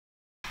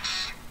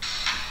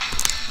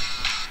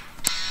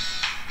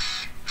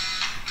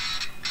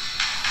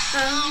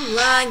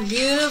like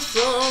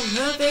beautiful,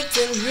 perfect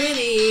and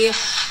pretty.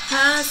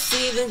 I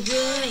see the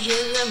good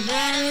in the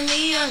bad and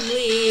the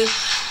ugly.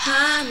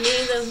 I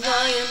need the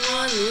volume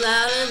one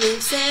louder than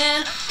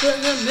 10.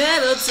 Put the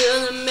pedal to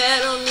the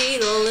metal,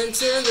 needle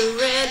into the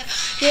red.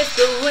 If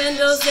the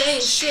windows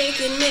ain't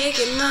shaking,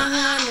 making my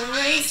heart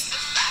race.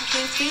 I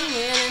can feel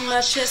it in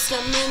my chest,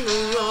 I'm in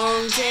the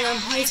wrong damn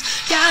place.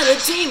 Got a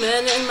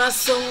demon in my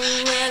soul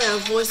and a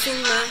voice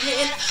in my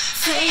head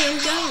saying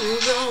go,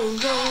 go,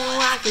 go.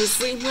 I can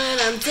sleep when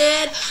I'm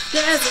dead.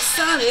 There's a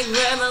sonic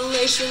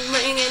revelation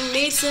bringing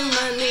me to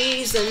my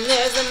knees, and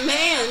there's a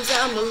man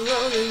down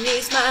below that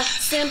needs my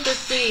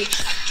sympathy.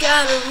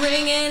 Got a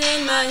ringing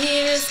in my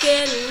ears,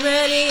 getting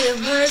ready to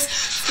burst,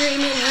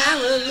 screaming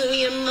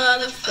hallelujah,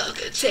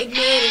 motherfucker, take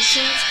me to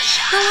church.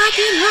 I like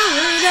it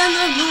harder than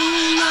the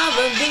boom of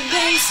a big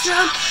bass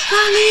drum.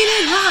 I need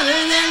it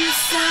harder than the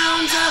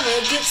sounds of a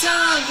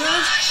guitar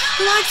grunge.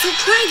 Like to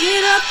crank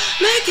it up,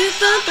 make it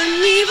thump and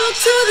evil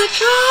to the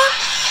core.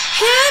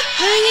 Head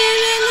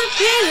hanging in the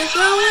pit and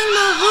throwing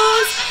my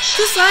horns,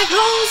 just like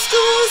old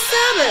school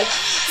Sabbath.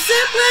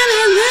 Zeppelin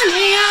and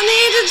Lenny, I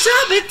need to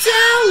drop it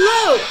down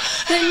low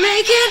and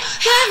make it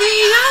heavy.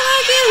 I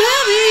like it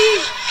heavy.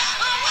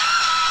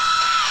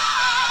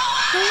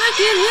 I like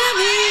it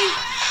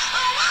heavy.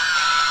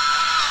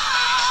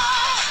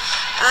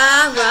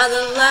 I ride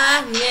the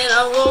lightning,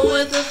 I roll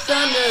with the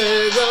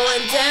thunder,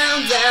 going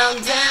down,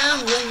 down,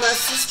 down with my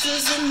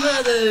sisters and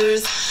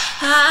brothers.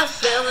 I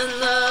fell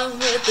in love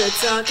with the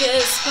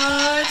darkest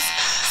parts,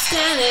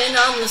 standing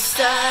on the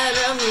side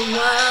of the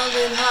wild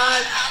and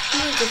hard.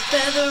 Took a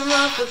feather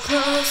off her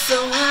clothes so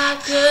I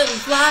couldn't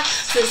fly.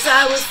 Since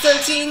I was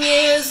 13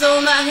 years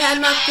old, I had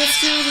my fist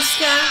to the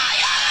sky.